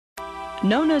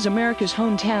Known as America's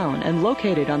hometown and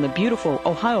located on the beautiful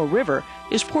Ohio River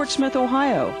is Portsmouth,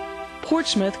 Ohio.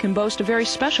 Portsmouth can boast a very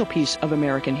special piece of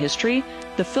American history,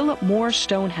 the Philip Moore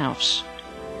Stone House.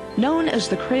 Known as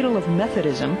the cradle of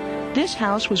Methodism, this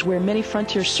house was where many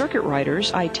frontier circuit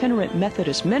riders, itinerant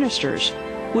Methodist ministers,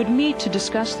 would meet to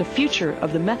discuss the future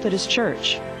of the Methodist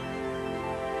Church.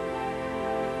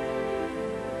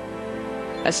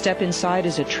 A step inside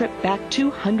is a trip back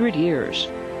 200 years.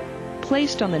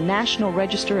 Placed on the National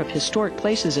Register of Historic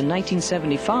Places in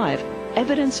 1975,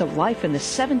 evidence of life in the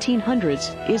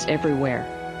 1700s is everywhere.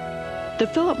 The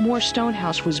Philip Moore Stone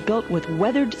House was built with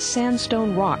weathered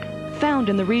sandstone rock found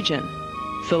in the region.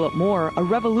 Philip Moore, a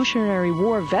Revolutionary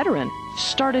War veteran,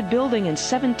 started building in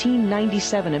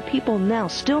 1797, and people now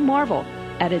still marvel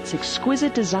at its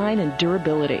exquisite design and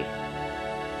durability.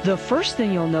 The first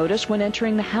thing you'll notice when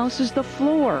entering the house is the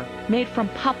floor, made from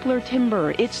poplar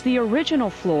timber. It's the original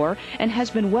floor and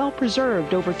has been well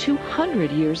preserved over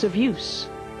 200 years of use.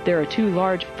 There are two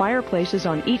large fireplaces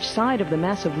on each side of the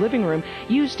massive living room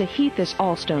used to heat this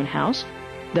all-stone house.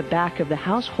 The back of the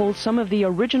house holds some of the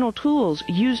original tools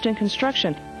used in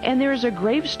construction, and there is a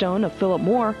gravestone of Philip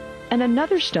Moore and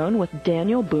another stone with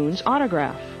Daniel Boone's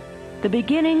autograph. The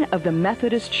beginning of the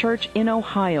Methodist Church in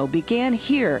Ohio began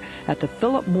here at the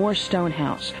Philip Moore Stone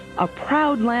House, a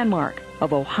proud landmark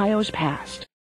of Ohio's past.